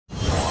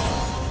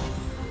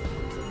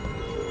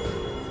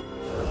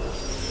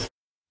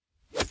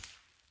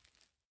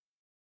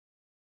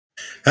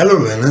Hello,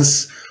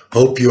 learners.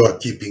 Hope you are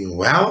keeping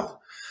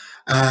well.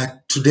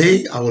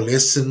 Today, our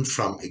lesson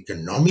from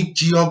economic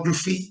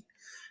geography,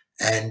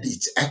 and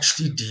it's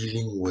actually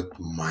dealing with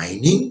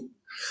mining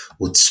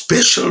with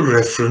special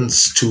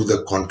reference to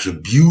the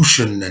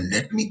contribution. And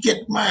let me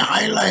get my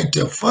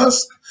highlighter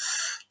first,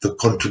 the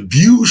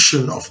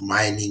contribution of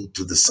mining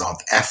to the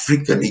South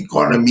African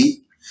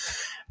economy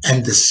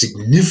and the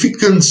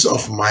significance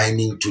of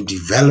mining to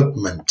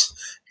development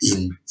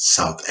in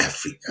South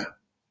Africa.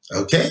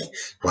 Okay,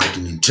 quite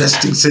an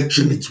interesting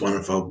section. It's one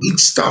of our big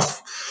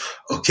stuff.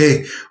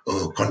 Okay,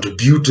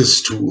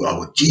 contributors to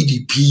our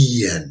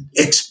GDP and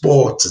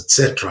exports,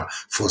 etc.,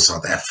 for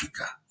South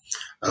Africa.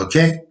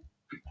 Okay,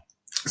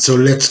 so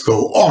let's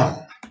go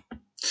on.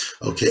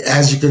 Okay,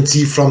 as you can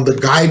see from the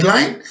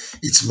guideline,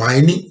 it's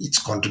mining, its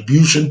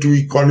contribution to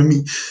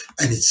economy,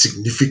 and its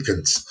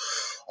significance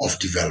of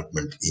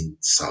development in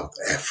South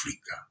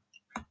Africa.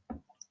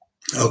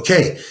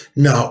 Okay,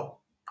 now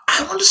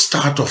I want to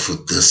start off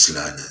with this,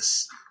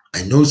 learners.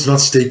 I know it's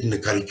not stated in the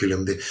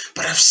curriculum there,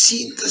 but I've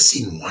seen this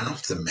in one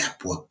of the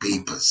map work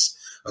papers,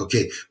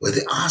 okay, where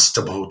they asked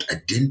about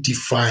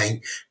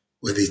identifying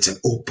whether it's an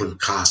open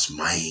cast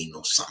mine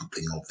or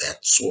something of that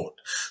sort.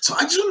 So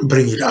I just want to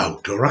bring it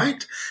out, all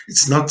right?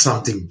 It's not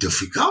something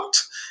difficult.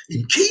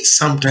 In case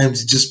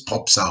sometimes it just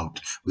pops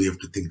out, we have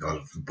to think out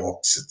of the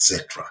box,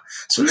 etc.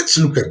 So let's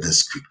look at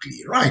this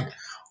quickly, right?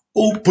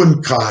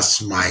 Open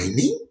cast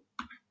mining,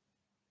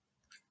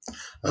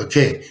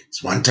 okay,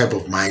 it's one type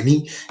of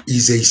mining,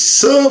 is a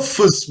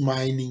surface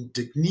mining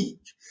technique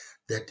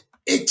that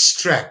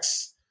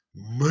extracts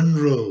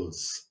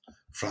minerals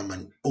from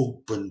an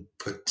open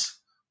pit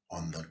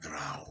on the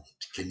ground.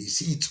 Can you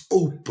see it's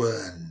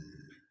open?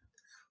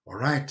 All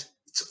right,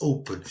 it's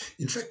open.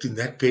 In fact, in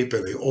that paper,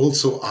 they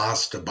also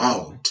asked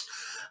about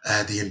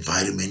the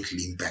environmental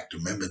impact.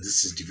 Remember,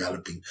 this is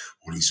developing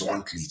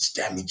horizontally, it's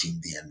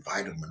damaging the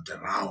environment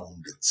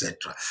around,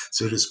 etc.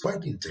 So it is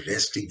quite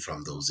interesting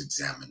from those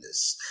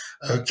examiners.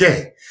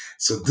 Okay,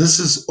 so this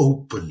is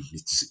open,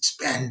 it's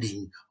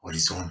expanding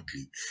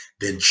horizontally.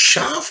 Then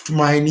shaft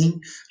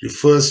mining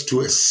refers to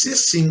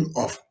assessing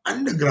of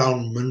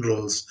underground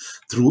minerals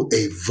through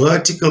a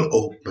vertical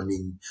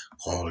opening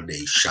called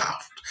a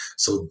shaft.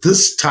 So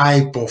this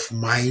type of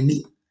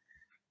mining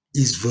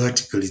is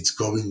vertical, it's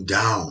going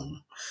down.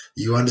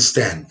 You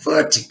understand?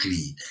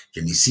 Vertically.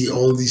 Can you see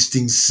all these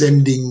things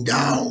sending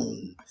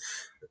down?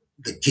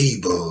 The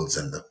cables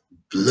and the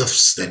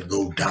lifts that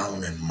go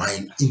down and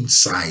mine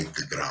inside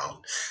the ground,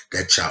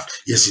 that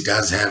shaft. Yes, it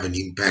does have an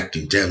impact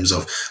in terms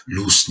of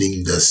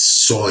loosening the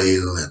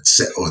soil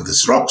or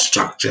this rock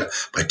structure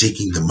by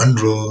taking the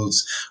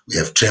minerals. We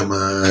have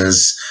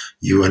tremors.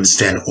 You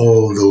understand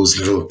all those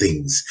little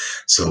things.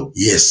 So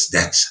yes,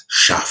 that's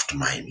shaft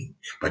mining,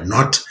 but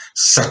not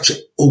such an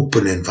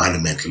open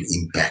environmental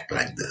impact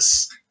like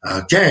this.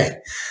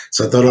 Okay,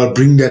 so I thought I'll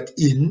bring that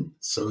in.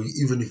 So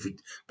even if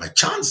it by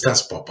chance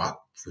does pop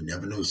up, we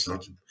never know, it's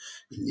not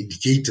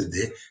indicated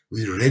there,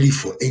 we're ready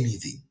for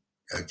anything.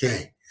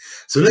 Okay,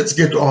 so let's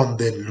get on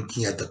then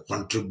looking at the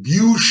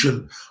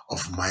contribution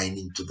of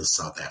mining to the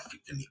South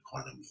African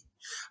economy.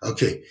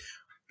 Okay,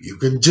 you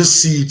can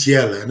just see it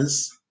here,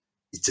 learners.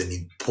 It's an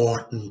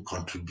important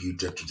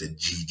contributor to the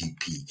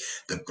GDP,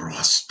 the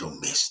gross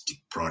domestic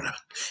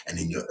product. And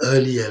in your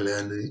earlier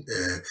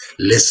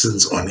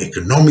lessons on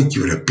economic,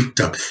 you would have picked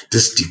up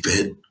this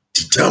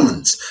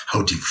determines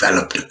how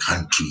developed a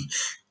country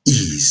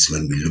is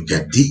when we look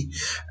at the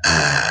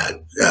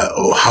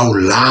or how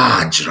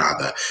large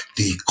rather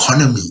the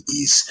economy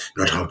is,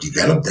 not how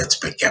developed, that's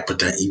per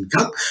capita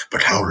income,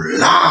 but how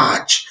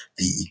large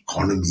the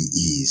economy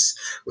is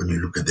when you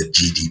look at the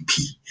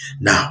GDP.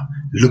 Now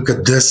look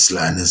at this,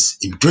 learners.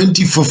 In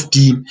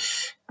 2015,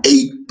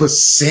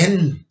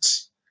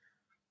 8%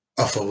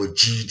 of our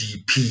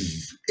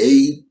GDP,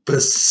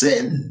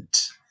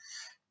 8%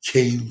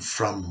 came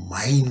from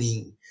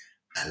mining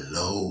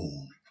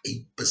alone.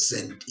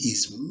 8%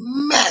 is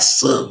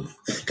massive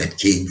that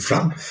came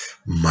from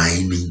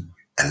mining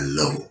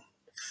alone.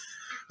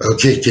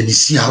 Okay, can you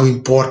see how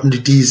important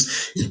it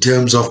is in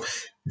terms of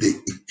the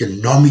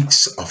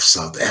economics of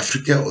South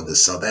Africa or the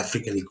South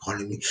African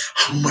economy?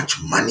 How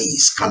much money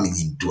is coming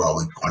into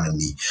our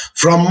economy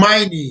from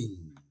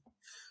mining?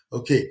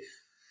 Okay,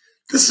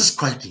 this is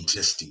quite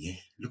interesting. Eh?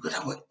 Look at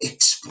our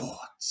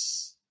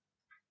exports,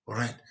 all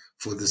right,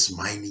 for this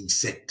mining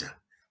sector.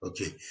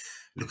 Okay,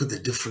 look at the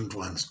different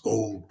ones.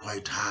 Gold,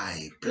 quite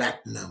high.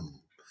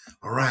 Platinum,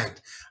 all right.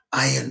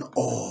 Iron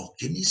ore.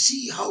 Can you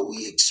see how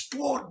we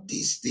export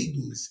these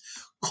things?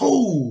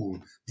 Coal.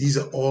 These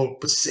are all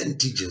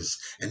percentages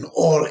and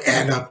all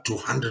add up to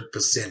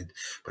 100%.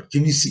 But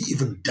can you see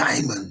even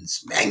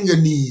diamonds,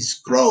 manganese,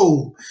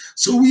 chrome?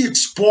 So we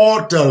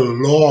export a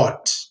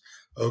lot.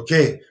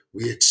 Okay,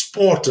 we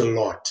export a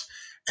lot.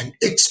 And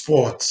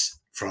exports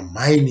from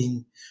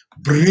mining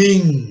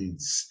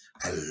brings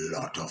a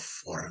lot of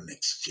foreign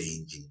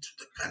exchange into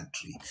the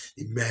country.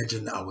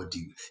 Imagine our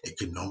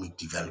economic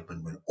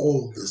development when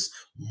all this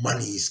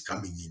money is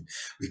coming in.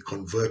 We're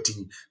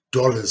converting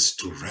dollars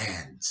to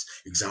rands.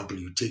 Example,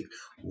 you take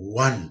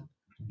 $1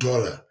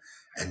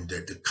 and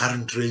the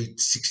current rate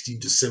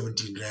 16 to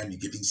 17 rand, you're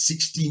getting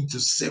 16 to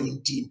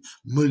 17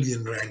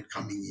 million rand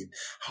coming in.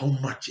 How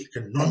much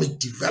economic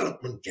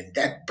development can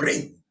that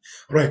bring?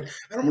 All right,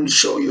 and I'm going to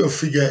show you a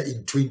figure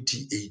in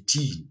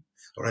 2018.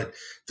 All right,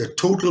 the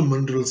total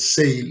mineral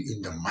sale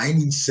in the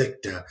mining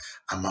sector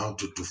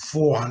amounted to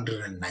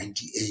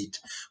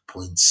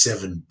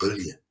 498.7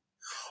 billion,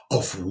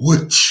 of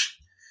which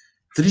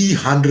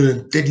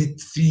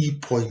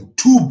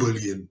 333.2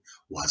 billion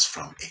was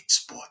from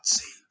export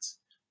sales.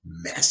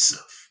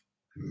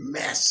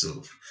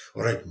 Massive,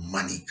 all right,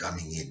 money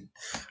coming in.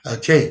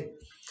 Okay,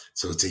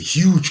 so it's a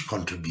huge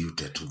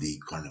contributor to the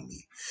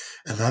economy.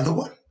 Another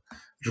one,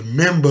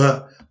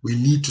 remember, we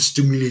need to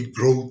stimulate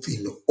growth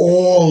in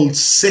all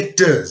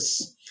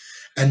sectors,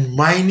 and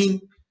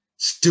mining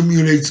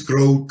stimulates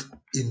growth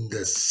in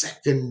the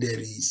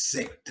secondary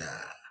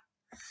sector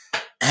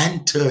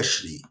and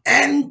tertiary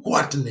and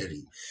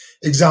quaternary.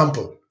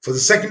 Example, for the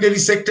secondary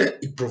sector,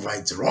 it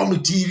provides raw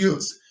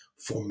materials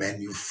for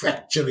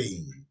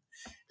manufacturing.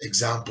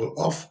 Example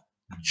of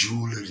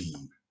jewelry.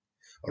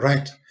 All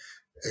right,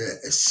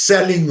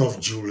 selling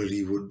of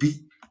jewelry would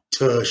be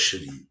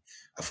tertiary.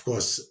 Of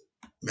course,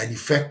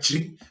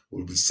 manufacturing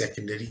will be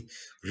secondary.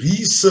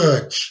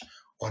 Research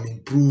on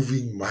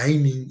improving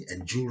mining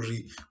and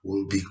jewelry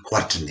will be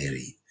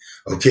quaternary.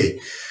 Okay,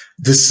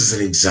 this is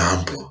an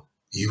example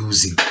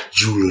using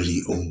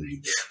jewelry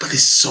only. But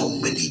there's so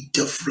many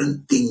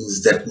different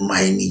things that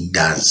mining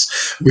does.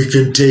 We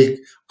can take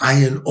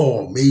iron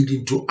ore made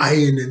into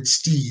iron and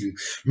steel,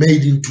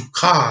 made into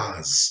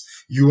cars.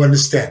 You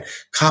understand?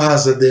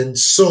 Cars are then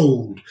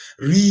sold,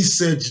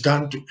 research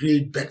done to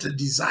create better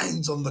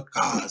designs on the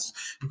cars.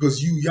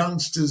 Because you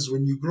youngsters,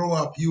 when you grow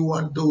up, you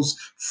want those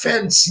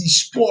fancy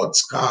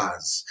sports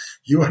cars.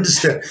 You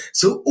understand?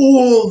 So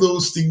all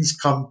those things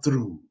come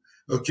through.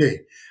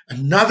 Okay.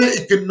 Another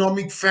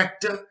economic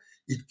factor,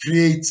 it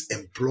creates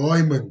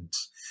employment.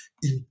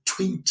 In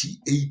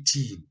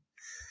 2018,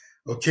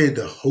 okay,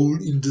 the whole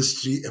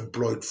industry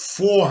employed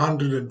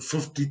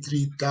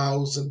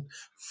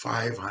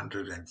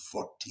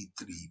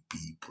 453,543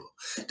 people.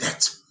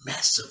 That's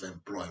massive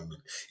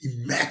employment.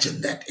 Imagine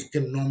that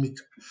economic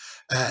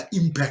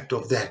impact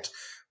of that.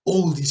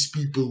 All these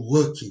people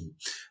working,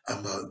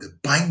 the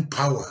buying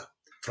power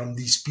from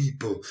these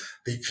people,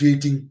 they're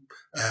creating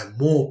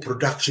more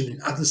production in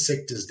other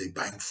sectors. They're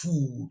buying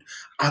food,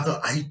 other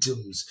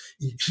items,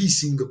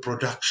 increasing the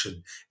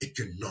production,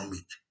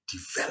 economic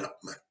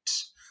development.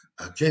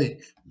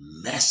 Okay,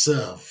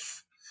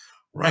 massive.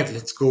 Right,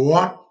 let's go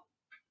on.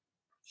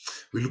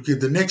 We look at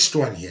the next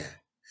one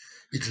here.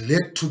 It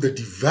led to the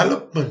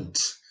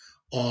development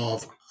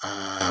of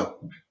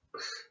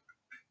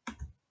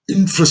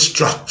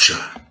infrastructure.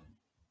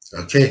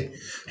 Okay,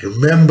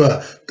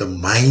 remember, the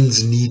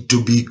mines need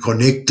to be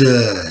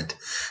connected.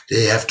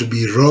 They have to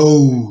be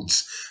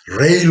roads,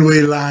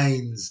 railway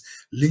lines,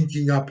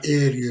 linking up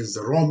areas.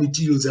 The raw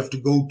materials have to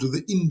go to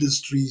the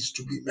industries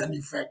to be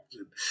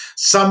manufactured.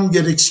 Some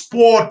get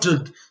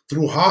exported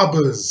through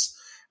harbors.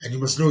 And you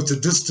must know it's a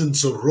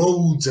distance, so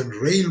roads and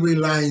railway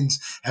lines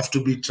have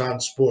to be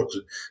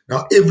transported.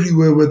 Now,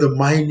 everywhere where the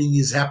mining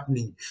is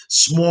happening,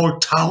 small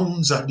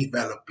towns are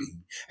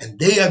developing and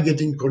they are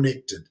getting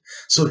connected.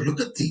 So look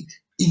at the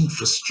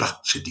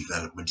infrastructure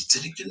development. It's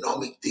an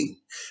economic thing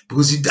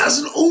because it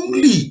doesn't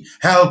only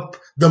help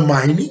the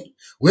mining.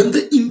 When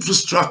the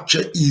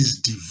infrastructure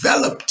is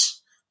developed,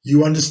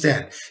 you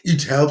understand,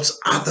 it helps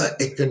other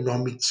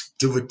economic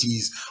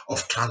activities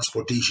of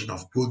transportation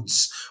of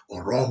goods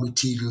or raw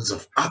materials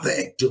of other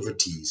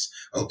activities.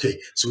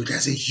 Okay, so it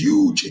has a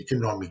huge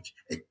economic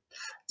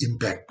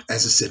impact.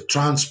 As I said,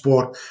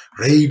 transport,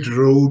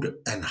 railroad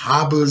and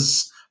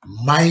harbors,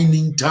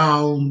 mining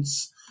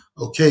towns.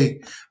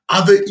 Okay,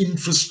 other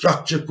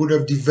infrastructure could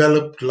have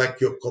developed like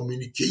your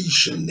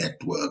communication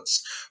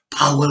networks,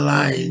 power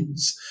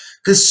lines.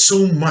 There's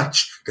so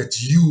much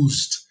that's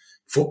used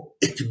for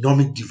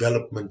economic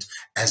development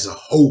as a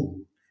whole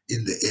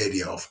in the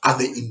area of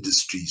other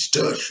industries,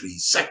 tertiary,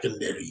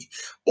 secondary,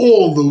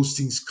 all those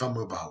things come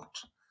about.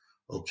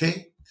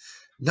 Okay?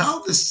 Now,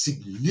 the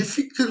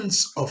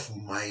significance of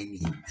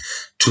mining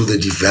to the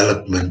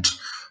development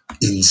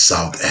in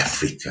South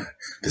Africa.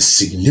 The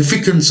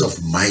significance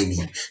of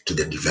mining to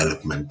the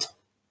development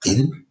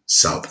in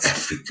South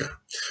Africa.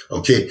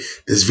 Okay,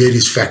 there's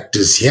various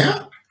factors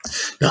here.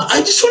 Now,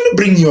 I just want to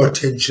bring your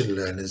attention,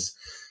 learners.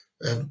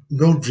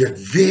 Note that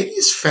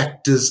various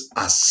factors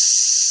are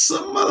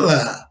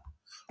similar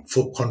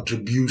for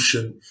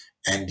contribution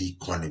and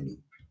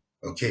economy.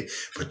 Okay,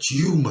 but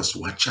you must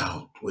watch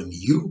out when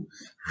you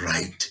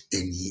write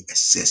any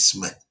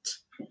assessment.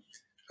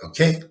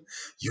 Okay,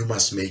 you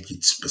must make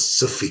it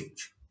specific.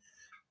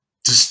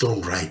 Just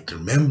don't write.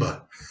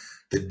 Remember,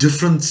 the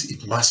difference,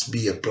 it must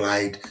be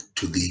applied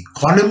to the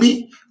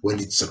economy when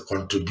it's a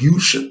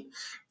contribution,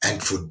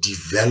 and for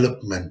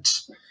development,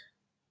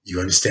 you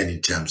understand,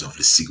 in terms of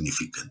the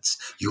significance.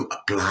 You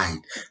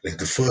applied, like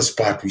the first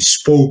part we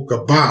spoke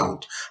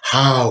about,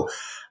 how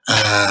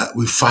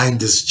we find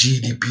this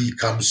GDP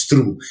comes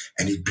through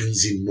and it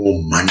brings in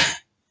more money.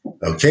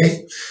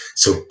 Okay,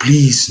 so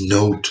please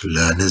note,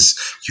 learners,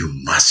 you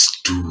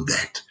must do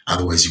that.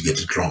 Otherwise, you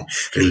get it wrong.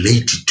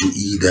 Relate it to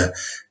either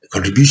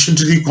contribution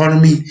to the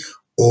economy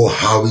or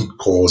how it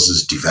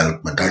causes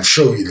development. I'll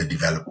show you the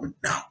development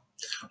now.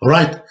 All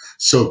right,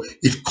 so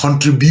it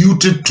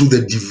contributed to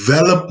the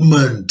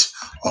development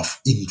of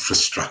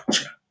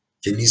infrastructure.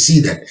 Can you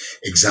see that?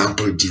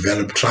 Example,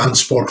 develop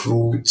transport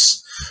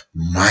routes,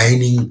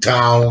 mining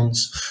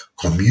towns,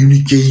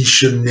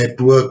 communication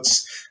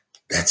networks.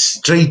 That's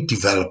straight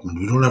development.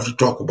 We don't have to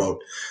talk about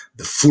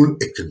the full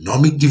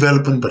economic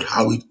development, but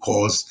how it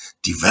caused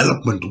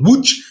development,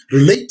 which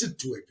related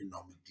to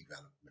economic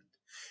development.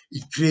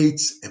 It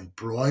creates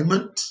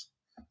employment,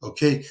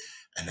 okay?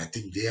 And I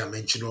think they are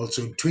mentioned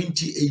also in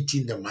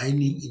 2018, the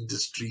mining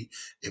industry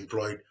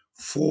employed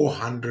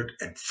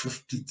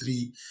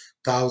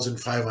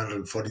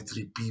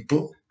 453,543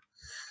 people.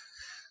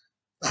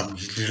 I'm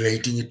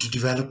relating it to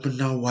development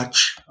now.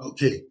 Watch.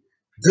 Okay.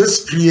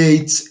 This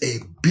creates a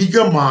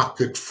bigger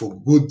market for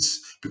goods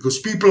because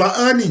people are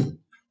earning.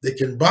 They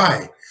can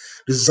buy,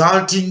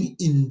 resulting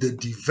in the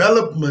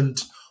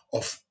development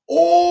of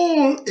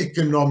all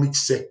economic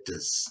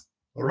sectors.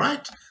 All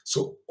right.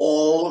 So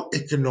all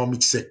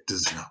economic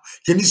sectors now.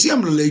 Can you see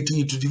I'm relating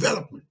it to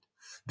development?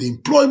 The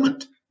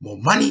employment, more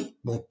money,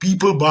 more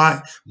people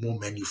buy, more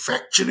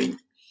manufacturing,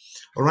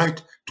 all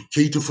right, to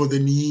cater for the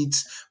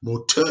needs,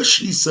 more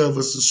tertiary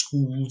services,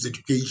 schools,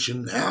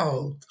 education,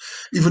 health,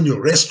 even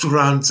your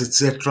restaurants,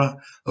 etc.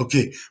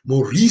 Okay,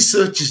 more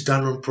research is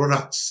done on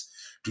products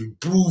to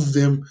improve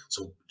them,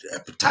 so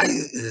appetite,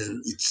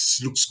 it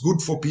looks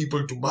good for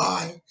people to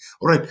buy.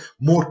 All right,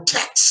 more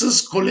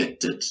taxes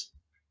collected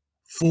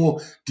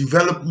for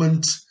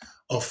development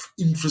of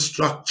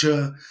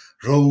infrastructure,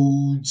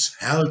 roads,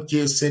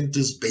 healthcare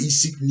centers,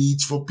 basic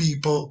needs for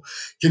people.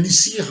 Can you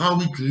see how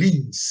it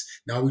links?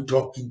 Now we're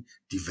talking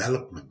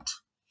development.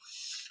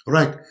 All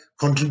right,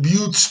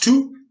 contributes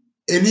to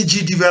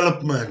energy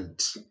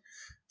development.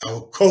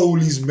 Our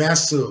coal is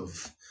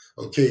massive.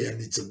 Okay,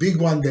 and it's a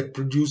big one that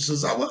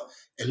produces our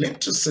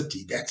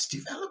electricity. That's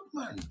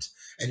development.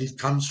 And it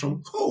comes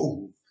from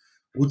coal,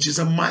 which is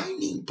a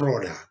mining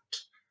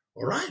product.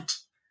 All right.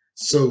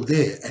 So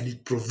there, and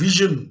it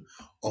provision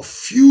of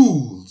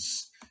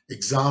fuels.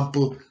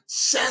 Example,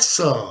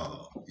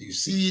 Sasa. You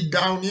see it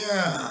down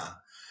here.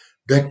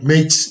 That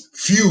makes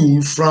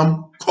fuel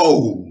from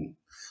coal.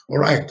 All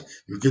right.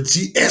 You can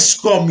see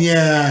Eskom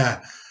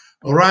here.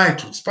 All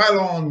right. With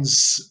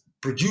pylons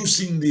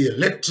producing the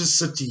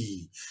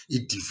electricity.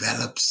 It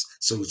develops.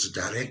 So it's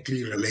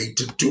directly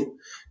related to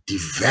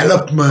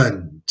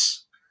development.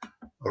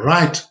 All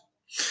right.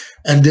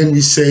 And then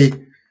we say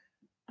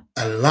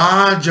a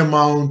large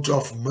amount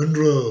of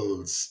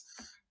minerals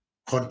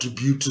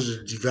contribute to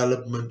the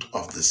development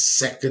of the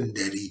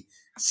secondary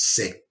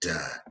sector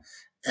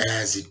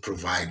as it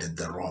provided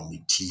the raw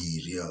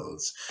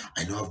materials.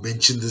 I know I've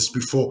mentioned this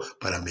before,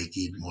 but I'm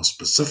making it more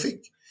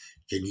specific.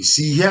 Can you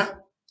see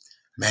here?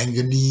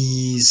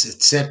 Manganese,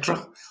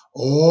 etc.,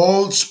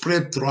 all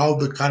spread throughout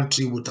the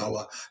country with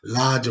our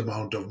large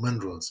amount of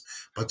minerals.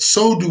 But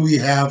so do we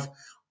have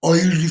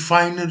oil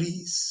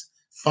refineries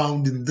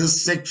found in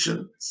this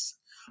sections,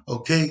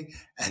 okay,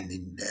 and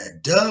in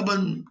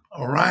Durban,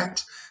 all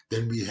right.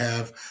 Then we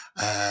have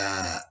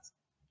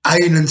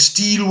iron and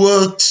steel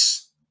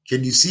works.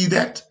 Can you see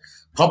that?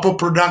 Copper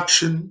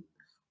production,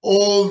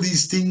 all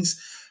these things,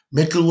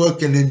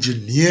 metalwork and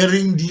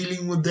engineering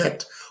dealing with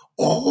that,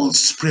 all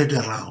spread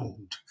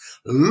around.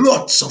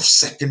 Lots of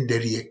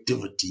secondary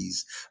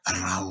activities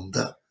around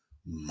the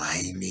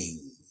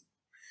mining.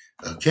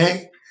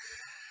 Okay?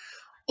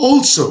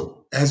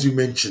 Also, as you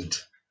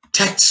mentioned,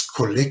 tax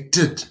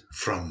collected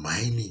from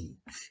mining.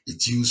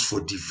 It's used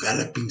for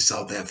developing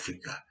South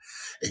Africa.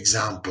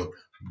 Example,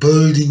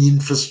 building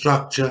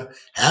infrastructure,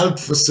 health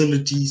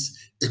facilities,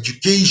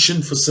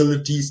 education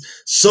facilities,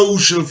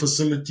 social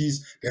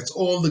facilities. That's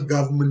all the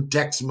government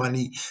tax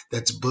money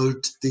that's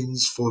built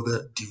things for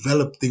the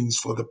developed things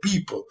for the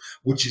people,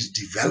 which is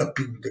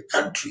developing the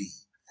country.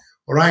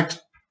 All right.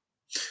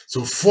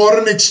 So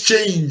foreign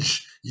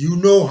exchange, you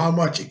know how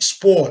much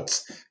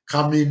exports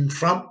come in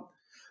from.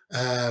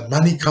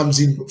 Money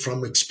comes in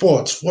from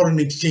exports, foreign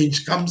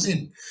exchange comes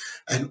in,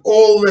 and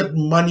all that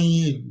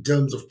money in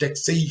terms of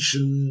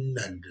taxation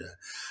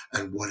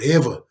and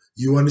whatever,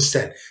 you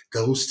understand,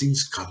 those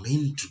things come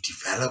in to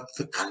develop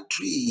the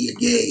country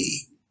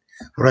again,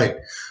 right?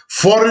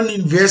 Foreign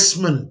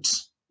investment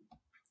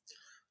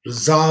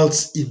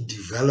results in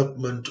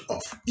development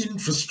of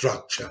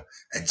infrastructure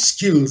and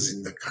skills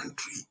in the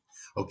country.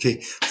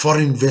 Okay,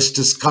 foreign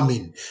investors come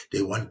in,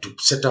 they want to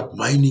set up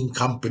mining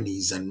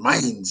companies and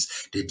mines,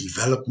 they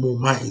develop more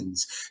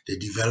mines, they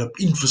develop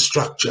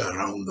infrastructure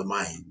around the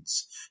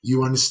mines.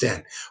 You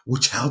understand,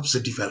 which helps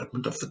the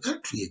development of the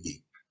country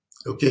again.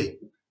 Okay,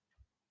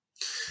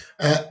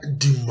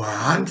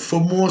 demand for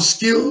more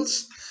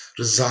skills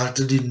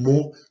resulted in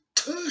more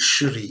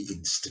tertiary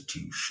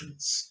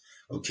institutions.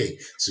 Okay,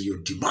 so your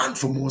demand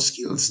for more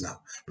skills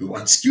now. We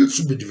want skills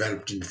to be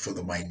developed for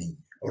the mining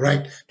all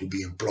right, to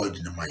be employed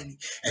in the mining.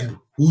 And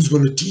who's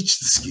going to teach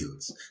the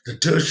skills? The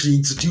tertiary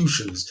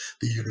institutions,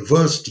 the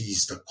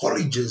universities, the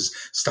colleges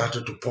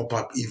started to pop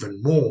up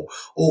even more,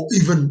 or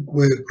even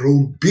were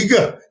grown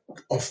bigger.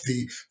 Of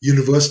the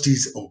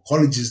universities or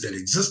colleges that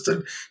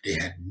existed, they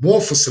had more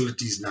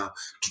facilities now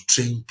to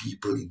train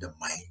people in the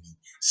mining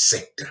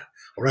sector.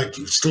 All right,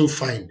 you still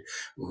find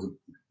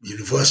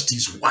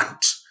universities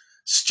want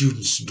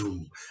students to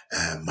do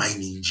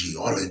mining,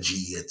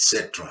 geology,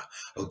 etc.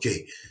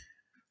 Okay,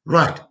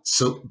 right.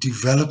 So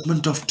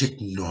development of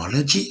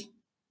technology,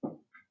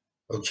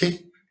 okay,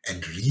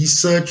 and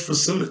research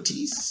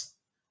facilities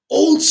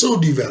also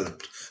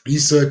developed.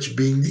 Research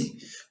being the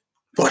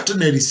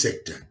quaternary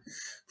sector.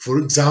 For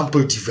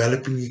example,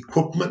 developing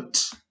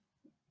equipment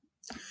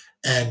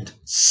and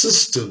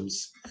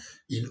systems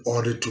in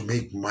order to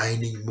make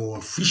mining more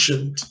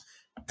efficient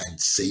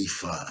and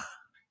safer.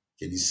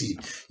 Can you see?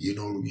 You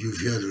know, you've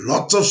heard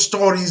lots of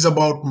stories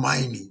about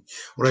mining,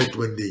 right?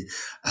 When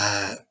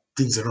the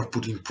things are not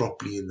put in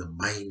properly in the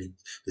mining,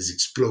 there's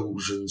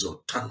explosions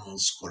or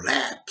tunnels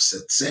collapse,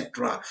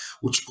 etc.,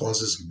 which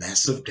causes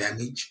massive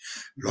damage,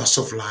 loss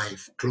of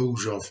life,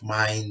 closure of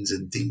mines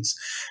and things.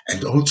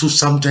 And also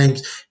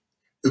sometimes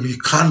you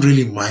can't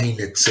really mine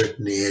at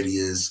certain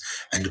areas,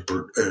 and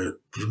the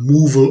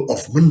removal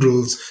of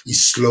minerals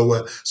is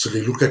slower, so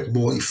they look at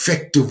more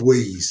effective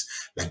ways.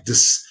 Like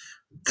this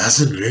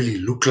doesn't really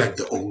look like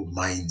the old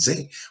mines,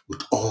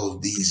 with all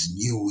these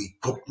new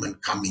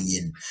equipment coming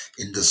in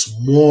this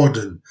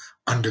modern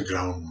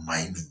underground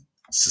mining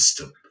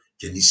system.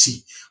 Can you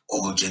see?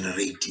 All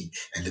generating,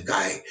 and the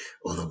guy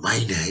or the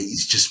miner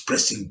is just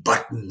pressing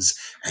buttons,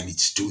 and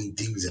it's doing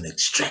things and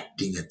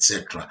extracting,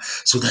 etc.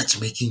 So that's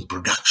making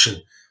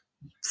production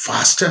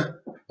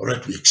faster. All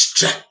right, we're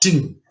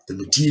extracting the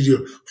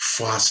material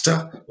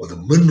faster, or the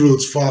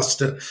minerals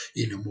faster,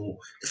 in a more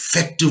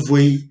effective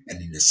way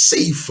and in a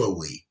safer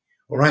way.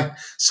 All right,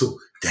 so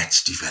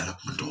that's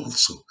development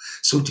also.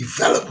 So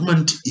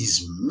development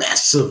is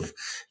massive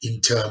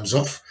in terms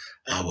of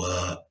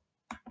our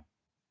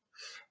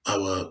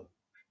our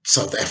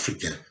South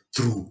Africa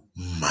through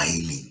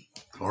mining.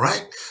 All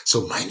right,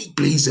 so mining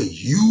plays a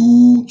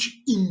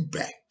huge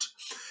impact.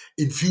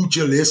 In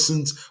future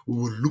lessons, we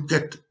will look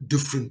at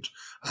different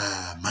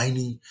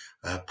mining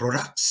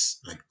products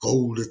like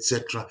gold,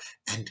 etc.,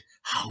 and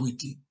how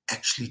it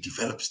actually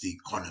develops the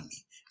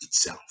economy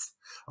itself.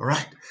 All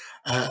right,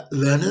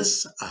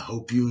 learners, I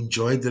hope you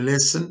enjoyed the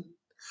lesson.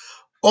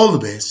 All the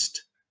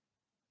best.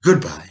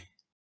 Goodbye.